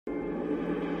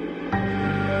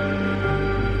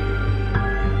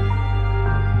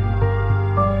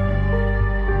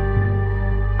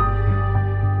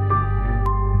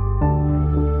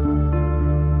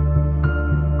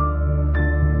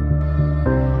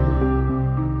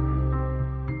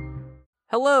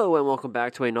Hello, and welcome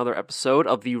back to another episode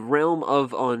of the Realm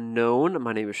of Unknown.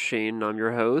 My name is Shane, and I'm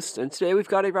your host, and today we've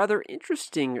got a rather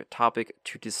interesting topic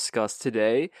to discuss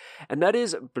today, and that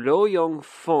is Bloyong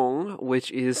Fong,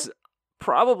 which is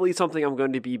probably something I'm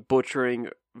going to be butchering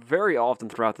very often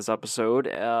throughout this episode,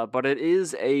 but it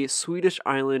is a Swedish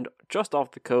island just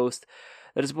off the coast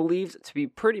that is believed to be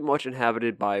pretty much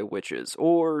inhabited by witches,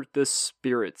 or the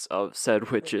spirits of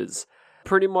said witches.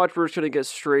 Pretty much, we're just going to get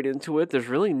straight into it. There's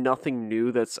really nothing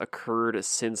new that's occurred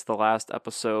since the last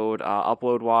episode,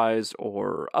 upload-wise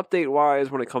or update-wise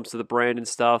when it comes to the brand and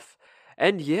stuff.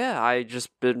 And yeah, I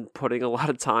just been putting a lot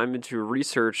of time into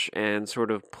research and sort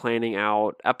of planning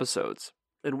out episodes.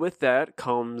 And with that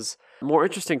comes more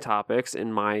interesting topics,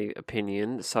 in my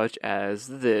opinion, such as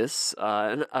this,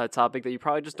 a topic that you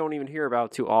probably just don't even hear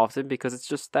about too often because it's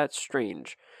just that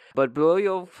strange. But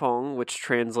Blue Fong, which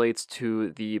translates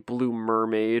to the Blue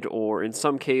Mermaid, or in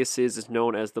some cases is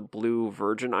known as the Blue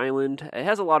Virgin Island, it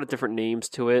has a lot of different names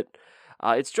to it.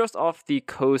 It's just off the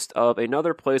coast of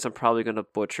another place I'm probably going to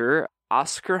butcher,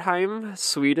 Askerheim,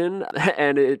 Sweden,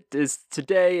 and it is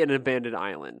today an abandoned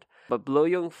island. But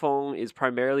Blåjungfång is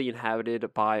primarily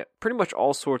inhabited by pretty much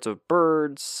all sorts of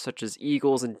birds, such as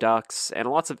eagles and ducks, and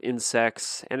lots of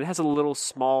insects, and it has a little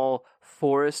small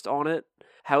forest on it.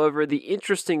 However, the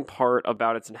interesting part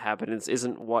about its inhabitants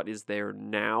isn't what is there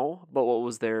now, but what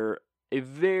was there a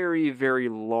very, very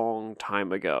long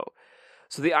time ago.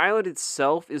 So the island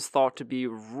itself is thought to be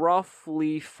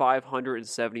roughly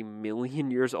 570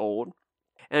 million years old,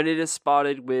 and it is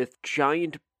spotted with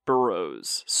giant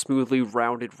burrows, smoothly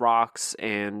rounded rocks,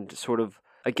 and sort of,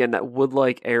 again, that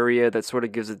wood-like area that sort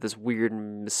of gives it this weird,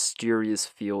 mysterious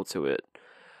feel to it.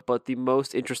 But the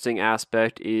most interesting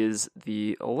aspect is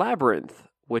the labyrinth,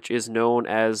 which is known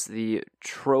as the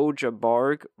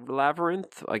Trojabarg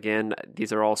Labyrinth. Again,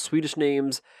 these are all Swedish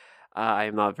names. I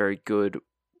am not very good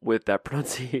with that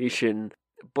pronunciation.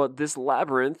 But this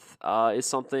labyrinth is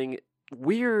something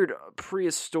weird,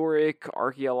 prehistoric,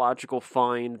 archaeological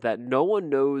find that no one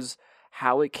knows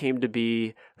how it came to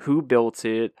be, who built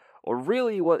it, or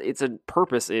really what its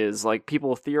purpose is. Like,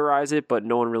 people theorize it, but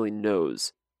no one really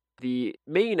knows. The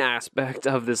main aspect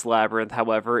of this labyrinth,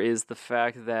 however, is the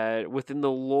fact that within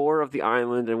the lore of the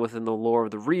island and within the lore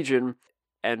of the region,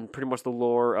 and pretty much the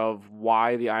lore of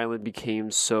why the island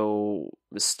became so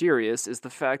mysterious, is the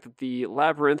fact that the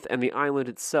labyrinth and the island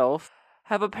itself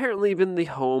have apparently been the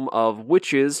home of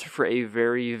witches for a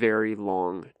very, very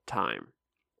long time.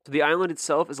 So the island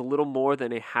itself is a little more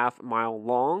than a half-mile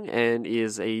long and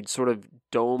is a sort of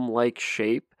dome-like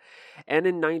shape. And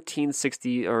in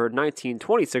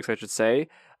 1926, I should say,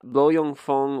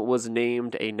 Blåjungfång was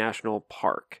named a national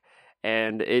park.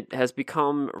 And it has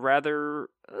become rather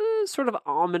sort of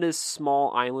ominous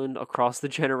small island across the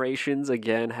generations.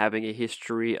 Again, having a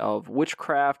history of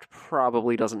witchcraft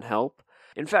probably doesn't help.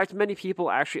 In fact, many people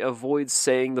actually avoid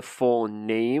saying the full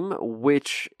name,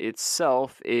 which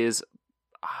itself is,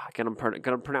 I'm going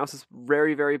to pronounce this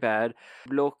very, very bad,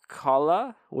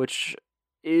 Blåkalla, which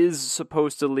is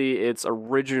supposedly its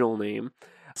original name.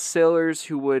 Sailors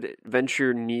who would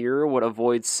venture near would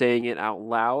avoid saying it out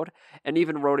loud, and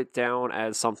even wrote it down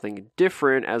as something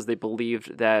different, as they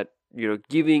believed that,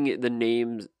 giving the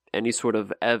names any sort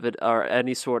of or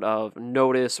any sort of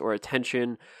notice or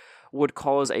attention would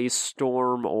cause a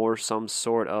storm or some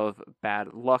sort of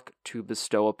bad luck to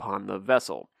bestow upon the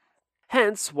vessel.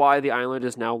 Hence why the island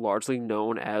is now largely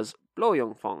known as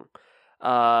Blåjungfång.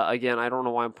 Again, I don't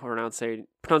know why I'm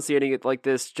pronunciating it like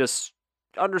this, just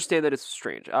understand that it's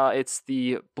strange. It's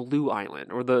the Blue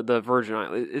Island, or the Virgin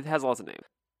Island. It has lots of names.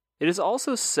 It is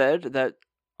also said that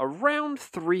around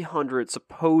 300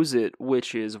 supposed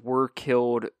witches were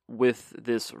killed with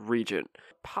this region,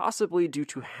 possibly due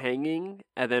to hanging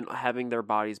and then having their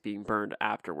bodies being burned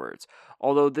afterwards.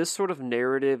 Although this sort of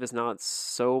narrative is not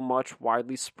so much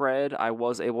widely spread, I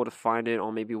was able to find it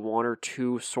on maybe one or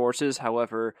two sources.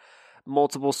 However,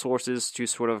 multiple sources to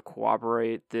sort of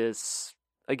corroborate this,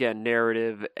 again,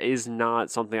 narrative is not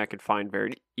something I could find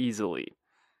very easily.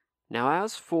 Now,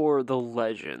 as for the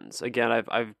legends, again,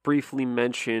 I've briefly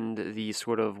mentioned the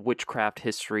sort of witchcraft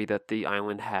history that the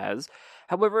island has.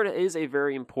 However, it is a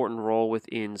very important role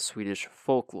within Swedish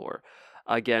folklore.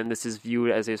 Again, this is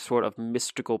viewed as a sort of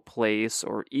mystical place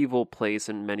or evil place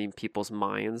in many people's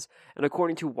minds. And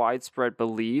according to widespread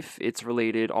belief, it's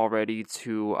related already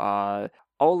to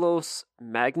Olaus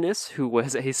Magnus, who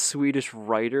was a Swedish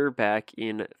writer back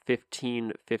in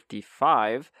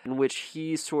 1555, in which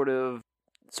he sort of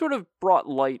brought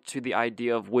light to the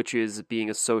idea of witches being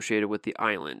associated with the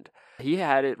island. He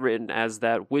had it written as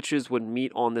that witches would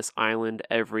meet on this island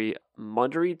every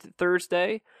Mudry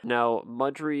Thursday. Now,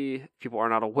 Mudry, people are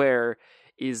not aware,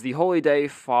 is the holy day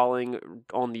falling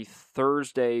on the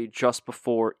Thursday just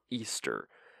before Easter.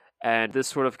 And this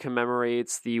sort of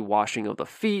commemorates the washing of the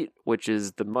feet, which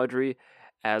is the Mudry,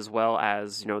 as well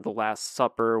as, the Last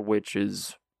Supper, which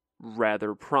is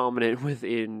rather prominent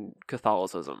within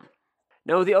Catholicism.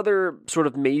 Now, the other sort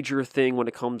of major thing when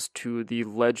it comes to the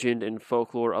legend and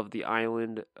folklore of the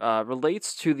island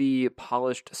relates to the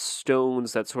polished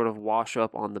stones that sort of wash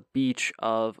up on the beach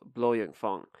of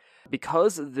Bloyangfeng.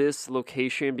 Because of this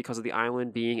location, because of the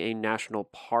island being a national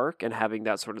park and having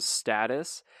that sort of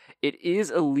status, it is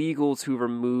illegal to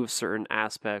remove certain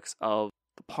aspects of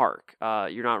the park.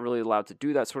 You're not really allowed to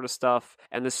do that sort of stuff,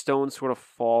 and the stones sort of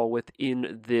fall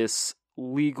within this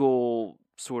legal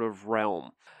sort of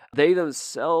realm. They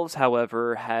themselves,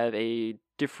 however, have a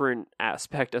different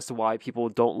aspect as to why people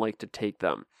don't like to take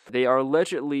them. They are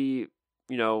allegedly,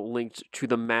 linked to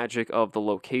the magic of the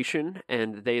location,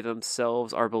 and they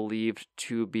themselves are believed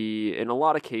to be, in a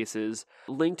lot of cases,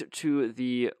 linked to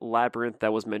the labyrinth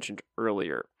that was mentioned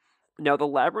earlier. Now, the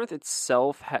labyrinth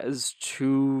itself has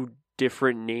two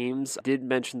different names. I did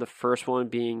mention the first one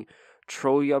being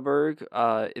Trolleborg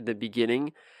in the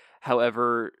beginning.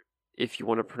 However, if you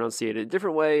want to pronounce it a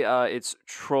different way, it's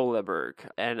Trolleborg.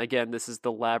 And again, this is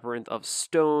the labyrinth of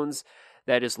stones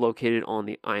that is located on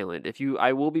the island.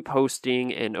 I will be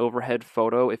posting an overhead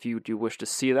photo if you do wish to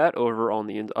see that over on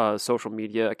the social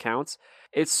media accounts.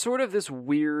 It's sort of this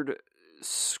weird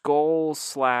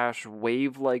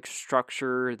skull/wave-like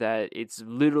structure that it's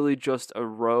literally just a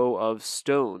row of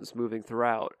stones moving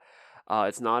throughout.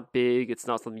 It's not big, it's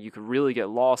not something you could really get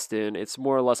lost in, it's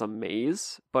more or less a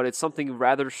maze, but it's something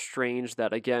rather strange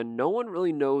that, again, no one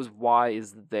really knows why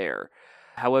is there.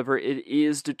 However, it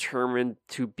is determined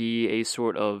to be a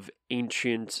sort of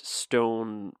ancient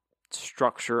stone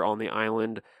structure on the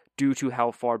island due to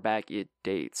how far back it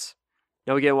dates.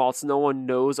 Now again, whilst no one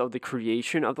knows of the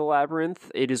creation of the labyrinth,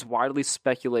 it is widely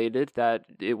speculated that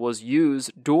it was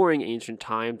used during ancient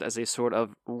times as a sort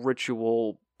of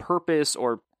ritual purpose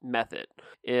or method.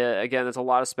 Again, there's a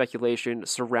lot of speculation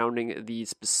surrounding the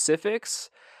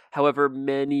specifics. However,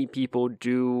 many people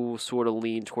do sort of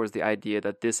lean towards the idea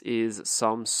that this is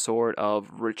some sort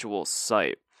of ritual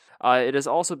site. It has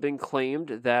also been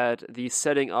claimed that the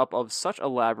setting up of such a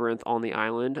labyrinth on the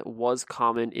island was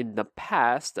common in the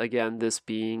past, again, this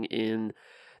being in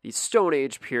the Stone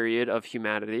Age period of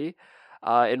humanity,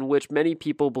 in which many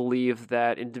people believe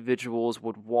that individuals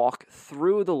would walk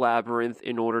through the labyrinth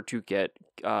in order to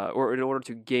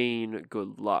gain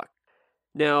good luck.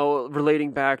 Now,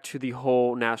 relating back to the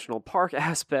whole national park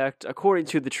aspect, according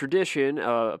to the tradition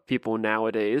of people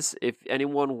nowadays, if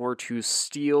anyone were to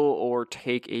steal or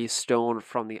take a stone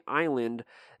from the island,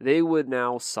 they would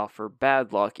now suffer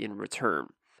bad luck in return.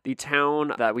 The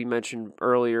town that we mentioned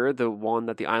earlier, the one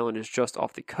that the island is just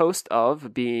off the coast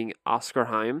of, being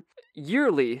Oscarheim,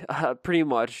 pretty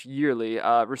much yearly,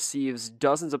 receives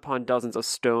dozens upon dozens of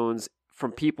stones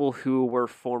from people who were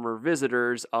former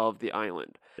visitors of the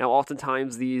island. Now,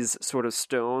 oftentimes these sort of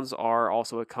stones are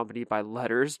also accompanied by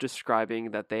letters describing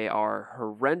that they are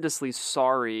horrendously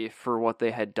sorry for what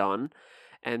they had done,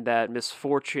 and that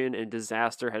misfortune and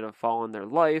disaster had befallen their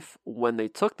life when they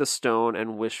took the stone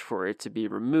and wished for it to be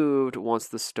removed once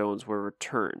the stones were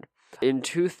returned. In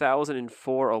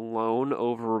 2004 alone,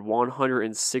 over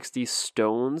 160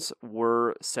 stones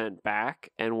were sent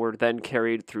back and were then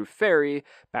carried through ferry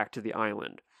back to the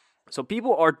island. So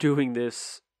people are doing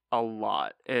this a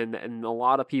lot, and a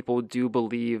lot of people do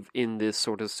believe in this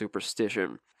sort of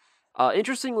superstition.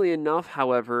 Interestingly enough,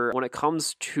 however, when it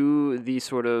comes to the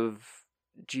sort of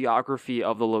geography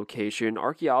of the location,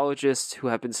 archaeologists who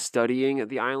have been studying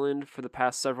the island for the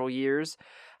past several years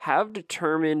have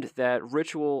determined that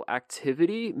ritual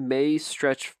activity may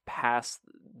stretch past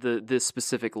this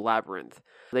specific labyrinth.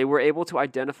 They were able to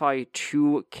identify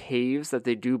 2 caves that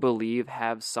they do believe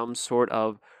have some sort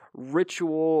of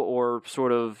ritual or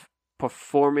sort of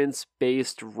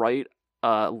performance-based rite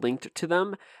linked to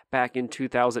them back in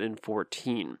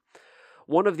 2014.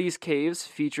 One of these caves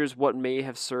features what may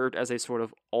have served as a sort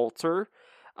of altar,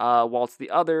 whilst the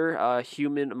other,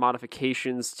 human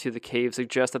modifications to the cave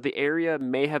suggest that the area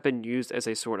may have been used as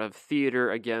a sort of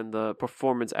theater, again, the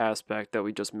performance aspect that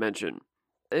we just mentioned.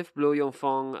 If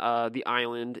Bloyangfeng, the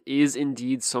island, is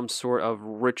indeed some sort of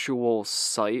ritual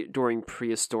site during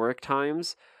prehistoric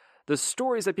times, the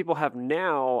stories that people have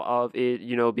now of it,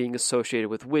 being associated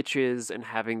with witches and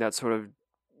having that sort of,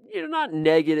 not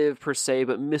negative per se,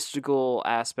 but mystical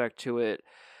aspect to it,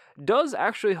 does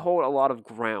actually hold a lot of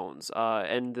grounds,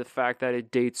 and the fact that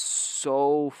it dates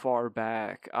so far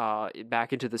back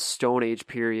into the Stone Age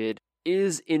period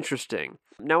is interesting.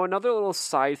 Now, another little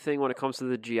side thing when it comes to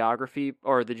the geography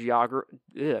or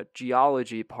the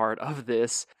geology part of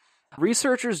this,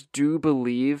 researchers do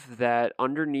believe that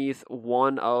underneath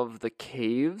one of the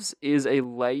caves is a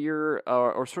layer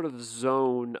or sort of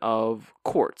zone of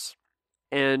quartz.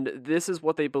 And this is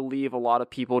what they believe a lot of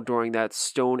people during that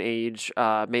Stone Age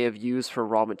may have used for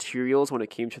raw materials when it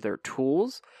came to their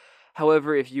tools.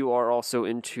 However, if you are also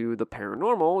into the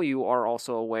paranormal, you are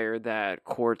also aware that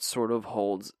quartz sort of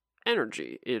holds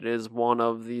energy. It is one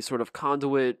of the sort of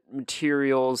conduit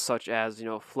materials, such as,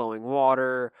 flowing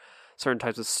water, certain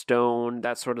types of stone,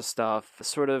 that sort of stuff,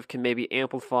 sort of can maybe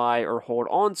amplify or hold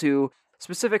on to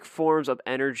specific forms of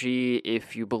energy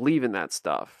if you believe in that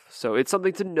stuff. So it's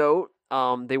something to note.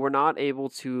 They were not able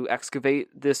to excavate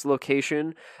this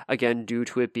location, again, due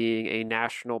to it being a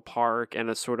national park and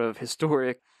a sort of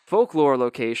historic folklore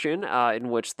location in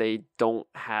which they don't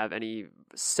have any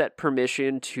set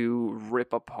permission to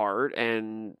rip apart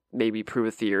and maybe prove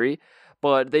a theory,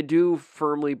 but they do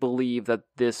firmly believe that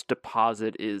this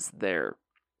deposit is there.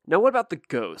 Now, what about the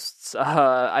ghosts?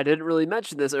 I didn't really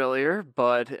mention this earlier,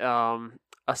 but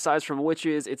aside from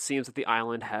witches, it seems that the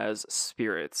island has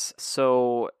spirits.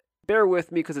 So bear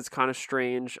with me because it's kind of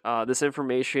strange. This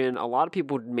information, a lot of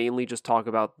people mainly just talk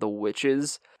about the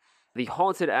witches. The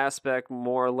haunted aspect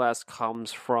more or less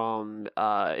comes from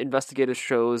investigative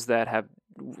shows that have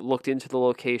looked into the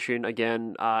location.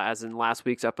 Again, as in last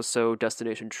week's episode,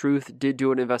 Destination Truth did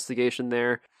do an investigation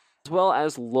there, as well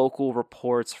as local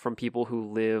reports from people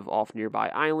who live off nearby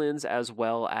islands, as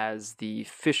well as the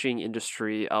fishing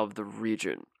industry of the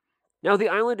region. Now, the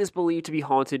island is believed to be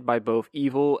haunted by both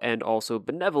evil and also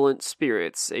benevolent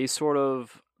spirits, a sort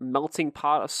of melting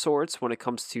pot of sorts when it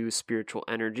comes to spiritual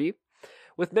energy,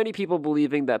 with many people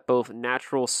believing that both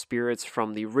natural spirits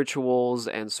from the rituals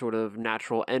and sort of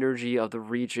natural energy of the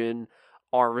region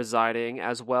are residing,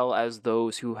 as well as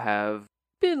those who have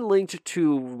been linked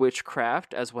to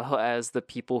witchcraft, as well as the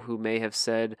people who may have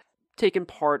taken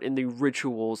part in the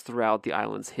rituals throughout the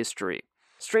island's history.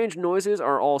 Strange noises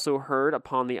are also heard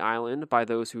upon the island by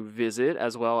those who visit,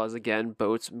 as well as, again,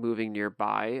 boats moving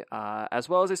nearby, as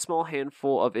well as a small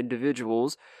handful of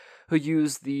individuals who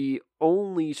use the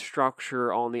only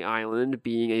structure on the island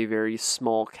being a very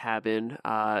small cabin.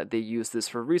 They use this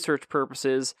for research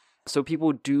purposes, so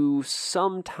people do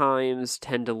sometimes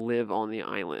tend to live on the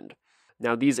island.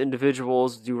 Now, these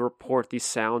individuals do report the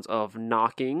sounds of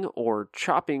knocking or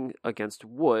chopping against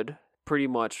wood, pretty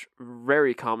much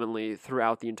very commonly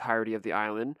throughout the entirety of the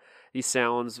island. These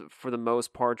sounds, for the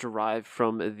most part, derive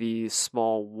from the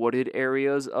small wooded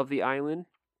areas of the island.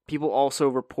 People also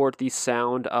report the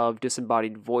sound of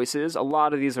disembodied voices. A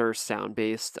lot of these are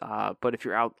sound-based, but if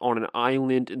you're out on an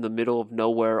island in the middle of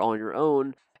nowhere on your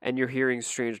own and you're hearing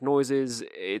strange noises,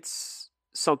 it's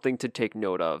something to take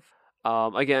note of.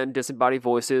 Again, disembodied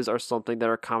voices are something that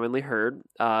are commonly heard.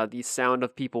 The sound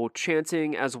of people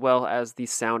chanting, as well as the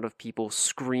sound of people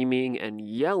screaming and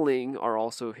yelling, are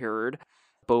also heard.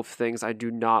 Both things I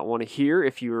do not want to hear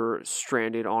if you're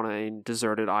stranded on a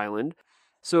deserted island.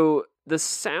 So the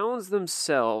sounds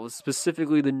themselves,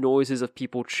 specifically the noises of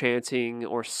people chanting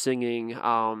or singing,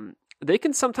 they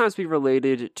can sometimes be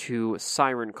related to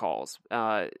siren calls.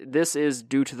 This is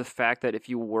due to the fact that if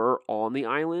you were on the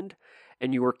island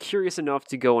and you were curious enough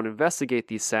to go and investigate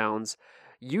these sounds,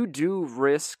 you do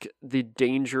risk the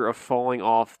danger of falling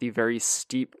off the very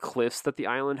steep cliffs that the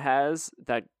island has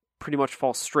that pretty much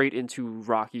fall straight into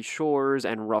rocky shores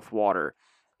and rough water.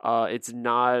 It's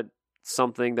not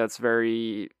something that's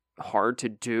very hard to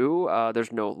do.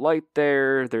 There's no light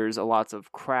there. There's lots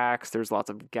of cracks. There's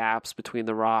lots of gaps between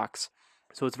the rocks.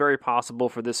 So it's very possible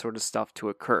for this sort of stuff to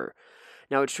occur.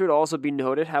 Now, it should also be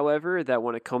noted, however, that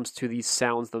when it comes to these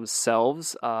sounds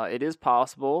themselves, it is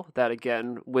possible that,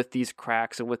 again, with these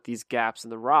cracks and with these gaps in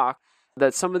the rock,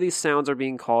 that some of these sounds are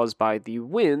being caused by the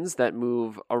winds that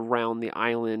move around the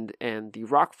island and the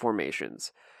rock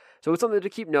formations. So it's something to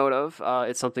keep note of.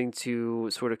 It's something to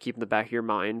sort of keep in the back of your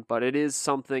mind, but it is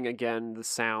something, again, the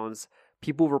sounds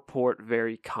people report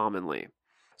very commonly.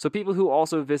 So people who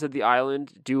also visit the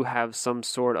island do have some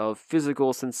sort of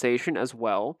physical sensation as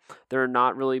well. There are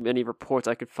not really many reports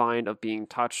I could find of being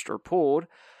touched or pulled.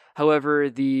 However,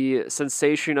 the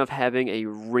sensation of having a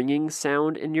ringing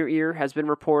sound in your ear has been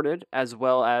reported, as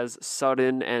well as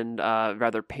sudden and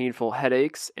rather painful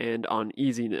headaches and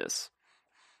uneasiness.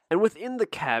 And within the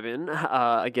cabin,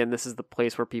 again, this is the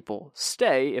place where people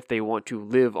stay if they want to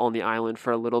live on the island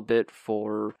for a little bit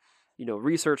for,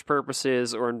 research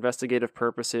purposes or investigative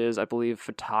purposes. I believe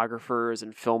photographers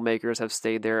and filmmakers have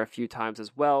stayed there a few times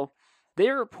as well. They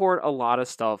report a lot of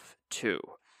stuff too.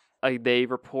 They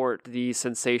report the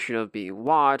sensation of being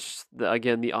watched, the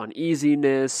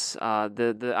uneasiness,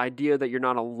 the idea that you're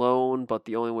not alone, but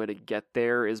the only way to get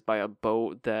there is by a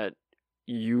boat that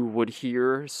you would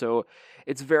hear. So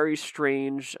it's very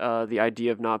strange, the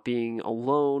idea of not being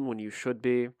alone when you should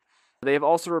be. They have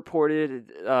also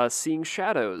reported seeing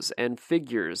shadows and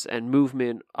figures and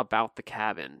movement about the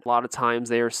cabin. A lot of times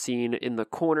they are seen in the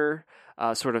corner,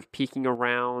 sort of peeking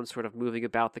around, sort of moving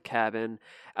about the cabin,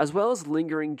 as well as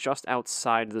lingering just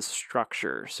outside the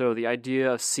structure. So the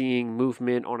idea of seeing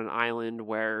movement on an island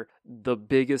where the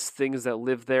biggest things that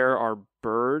live there are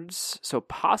birds, so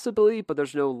possibly, but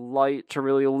there's no light to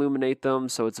really illuminate them,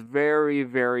 so it's very,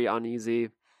 very uneasy.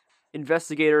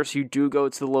 Investigators who do go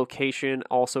to the location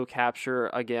also capture,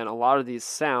 again, a lot of these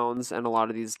sounds and a lot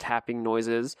of these tapping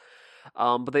noises,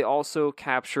 but they also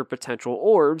capture potential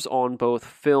orbs on both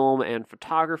film and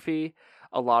photography.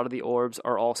 A lot of the orbs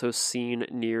are also seen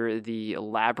near the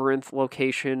labyrinth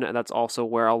location, and that's also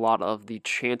where a lot of the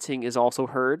chanting is also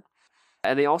heard.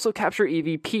 And they also capture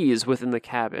EVPs within the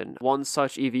cabin. One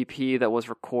such EVP that was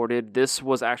recorded, this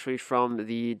was actually from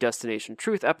the Destination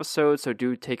Truth episode, so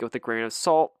do take it with a grain of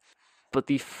salt. But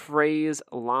the phrase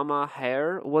Lama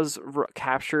Hair was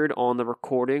captured on the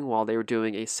recording while they were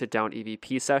doing a sit-down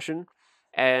EVP session.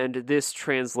 And this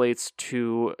translates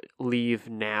to leave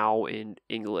now in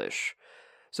English.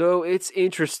 So it's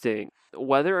interesting.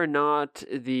 Whether or not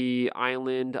the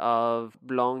island of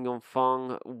Blanc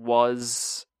Enfant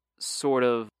was sort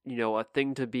of, a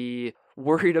thing to be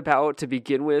worried about to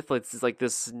begin with, it's like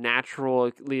this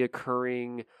naturally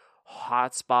occurring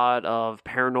hotspot of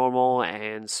paranormal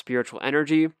and spiritual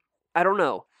energy, I don't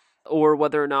know. Or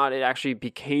whether or not it actually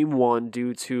became one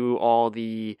due to all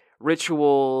the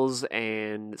rituals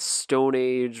and Stone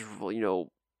Age,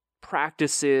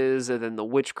 practices, and then the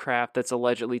witchcraft that's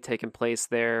allegedly taken place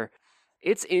there.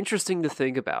 It's interesting to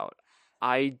think about.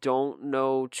 I don't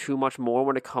know too much more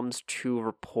when it comes to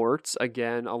reports.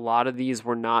 Again, a lot of these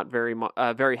were not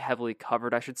very heavily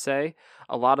covered, I should say.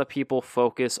 A lot of people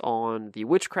focus on the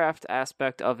witchcraft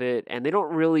aspect of it, and they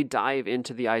don't really dive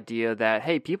into the idea that,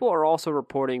 hey, people are also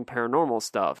reporting paranormal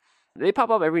stuff. They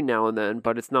pop up every now and then,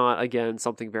 but it's not, again,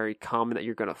 something very common that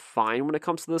you're going to find when it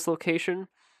comes to this location.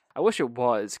 I wish it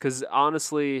was, because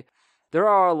honestly, there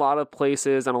are a lot of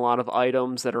places and a lot of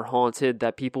items that are haunted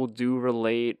that people do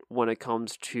relate when it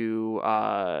comes to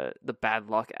the bad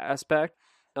luck aspect,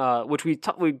 which we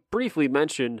briefly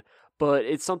mentioned, but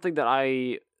it's something that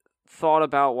I thought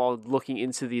about while looking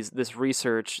into this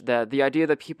research, that the idea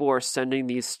that people are sending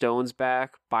these stones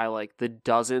back by like the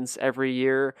dozens every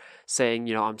year,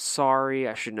 saying, I'm sorry,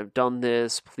 I shouldn't have done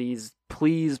this, please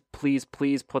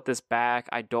put this back,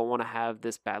 I don't want to have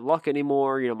this bad luck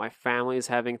anymore, my family is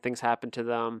having things happen to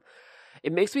them.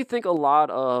 It makes me think a lot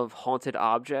of haunted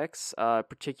objects,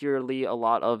 particularly a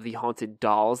lot of the haunted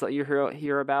dolls that you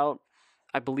hear about.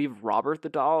 I believe Robert the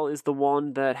doll is the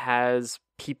one that has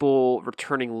people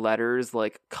returning letters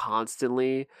like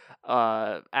constantly,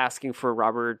 asking for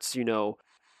Robert's,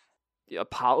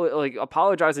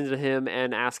 apologizing to him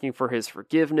and asking for his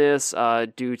forgiveness,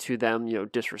 due to them,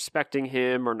 disrespecting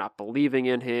him or not believing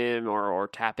in him or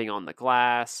tapping on the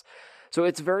glass. So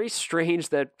it's very strange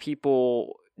that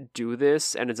people do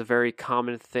this, and it's a very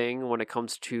common thing when it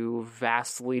comes to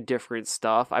vastly different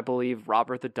stuff. I believe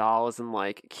Robert the doll is in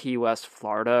like Key West,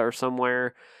 Florida, or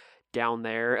somewhere down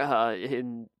there,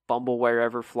 in Bumble,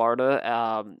 wherever, Florida.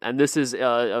 And this is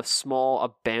a small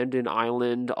abandoned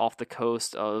island off the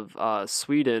coast of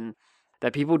Sweden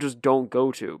that people just don't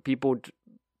go to. People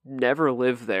never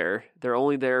live there. They're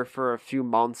only there for a few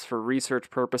months for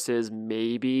research purposes,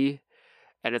 maybe.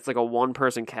 And it's like a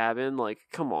one-person cabin. Like,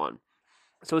 come on.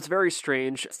 So it's very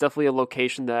strange. It's definitely a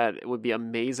location that it would be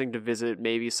amazing to visit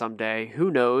maybe someday. Who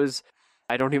knows?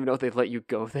 I don't even know if they'd let you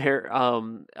go there,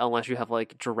 unless you have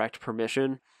like direct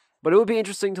permission. But it would be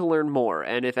interesting to learn more.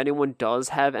 And if anyone does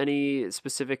have any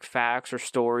specific facts or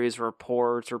stories or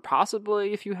reports, or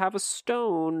possibly if you have a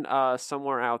stone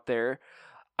somewhere out there,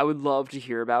 I would love to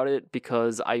hear about it,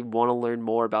 because I want to learn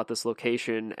more about this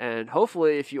location. And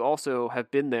hopefully, if you also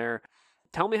have been there,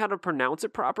 tell me how to pronounce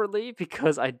it properly,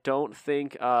 because I don't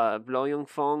think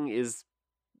Bloyongfong is...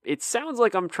 It sounds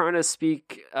like I'm trying to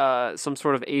speak some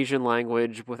sort of Asian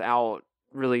language without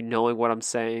really knowing what I'm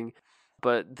saying.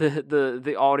 But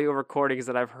the audio recordings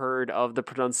that I've heard of the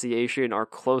pronunciation are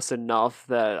close enough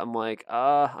that I'm like,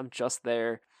 I'm just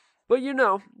there. But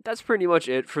that's pretty much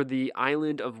it for the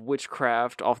island of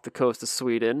witchcraft off the coast of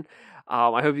Sweden.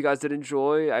 I hope you guys did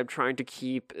enjoy. I'm trying to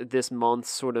keep this month's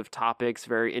sort of topics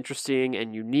very interesting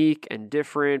and unique and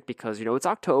different because, it's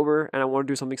October and I want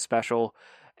to do something special.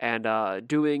 And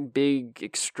doing big,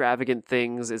 extravagant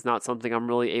things is not something I'm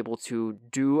really able to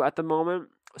do at the moment.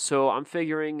 So I'm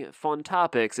figuring fun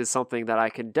topics is something that I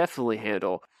can definitely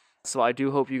handle. So I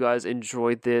do hope you guys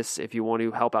enjoyed this. If you want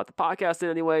to help out the podcast in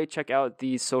any way, check out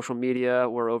the social media.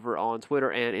 We're over on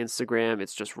Twitter and Instagram.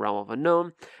 It's just Realm of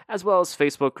Unknown, as well as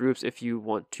Facebook groups if you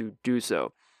want to do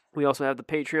so. We also have the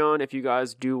Patreon if you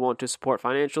guys do want to support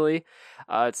financially.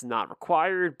 It's not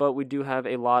required, but we do have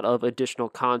a lot of additional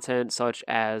content such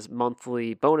as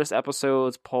monthly bonus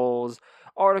episodes, polls,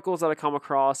 articles that I come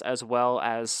across, as well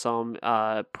as some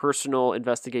personal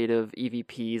investigative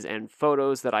EVPs and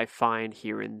photos that I find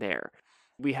here and there.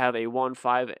 We have a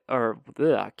I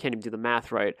can't even do the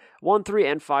math right. $1, $3,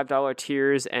 and $5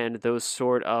 tiers, and those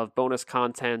sort of bonus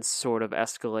contents sort of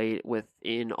escalate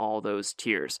within all those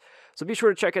tiers. So be sure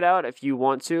to check it out if you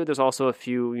want to. There's also a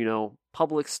few,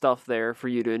 public stuff there for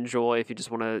you to enjoy if you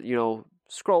just want to,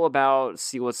 scroll about,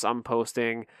 see what I'm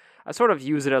posting. I sort of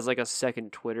use it as like a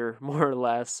second Twitter, more or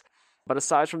less. But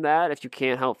aside from that, if you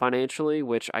can't help financially,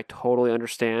 which I totally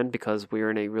understand because we're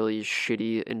in a really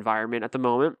shitty environment at the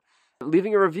moment,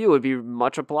 leaving a review would be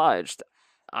much obliged.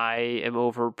 I am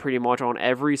over pretty much on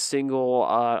every single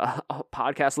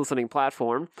podcast listening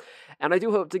platform, and I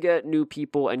do hope to get new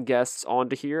people and guests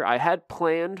onto here. I had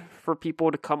planned for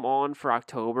people to come on for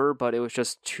October, but it was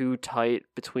just too tight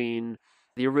between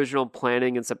the original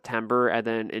planning in September and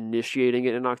then initiating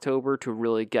it in October to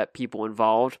really get people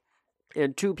involved.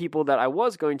 And 2 people that I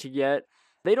was going to get,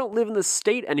 they don't live in the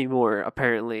state anymore,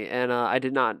 apparently, and I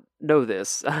did not know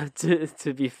this,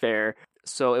 to be fair.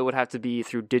 So it would have to be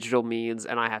through digital means,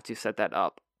 and I have to set that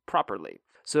up properly.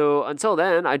 So until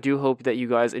then, I do hope that you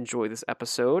guys enjoy this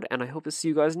episode, and I hope to see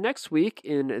you guys next week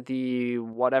in the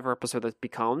whatever episode that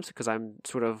becomes, because I'm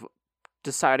sort of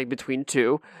deciding between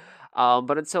 2.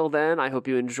 But until then, I hope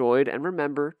you enjoyed, and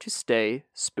remember to stay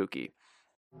spooky.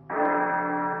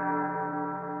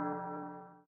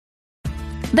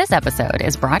 This episode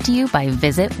is brought to you by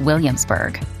Visit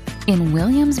Williamsburg. In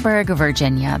Williamsburg,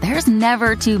 Virginia, there's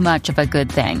never too much of a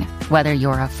good thing. Whether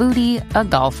you're a foodie, a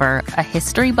golfer, a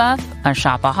history buff, a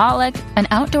shopaholic, an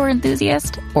outdoor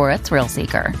enthusiast, or a thrill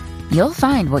seeker, you'll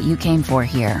find what you came for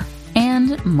here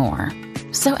and more.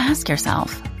 So ask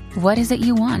yourself, what is it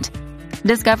you want?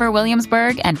 Discover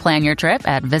Williamsburg and plan your trip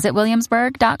at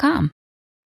visitwilliamsburg.com.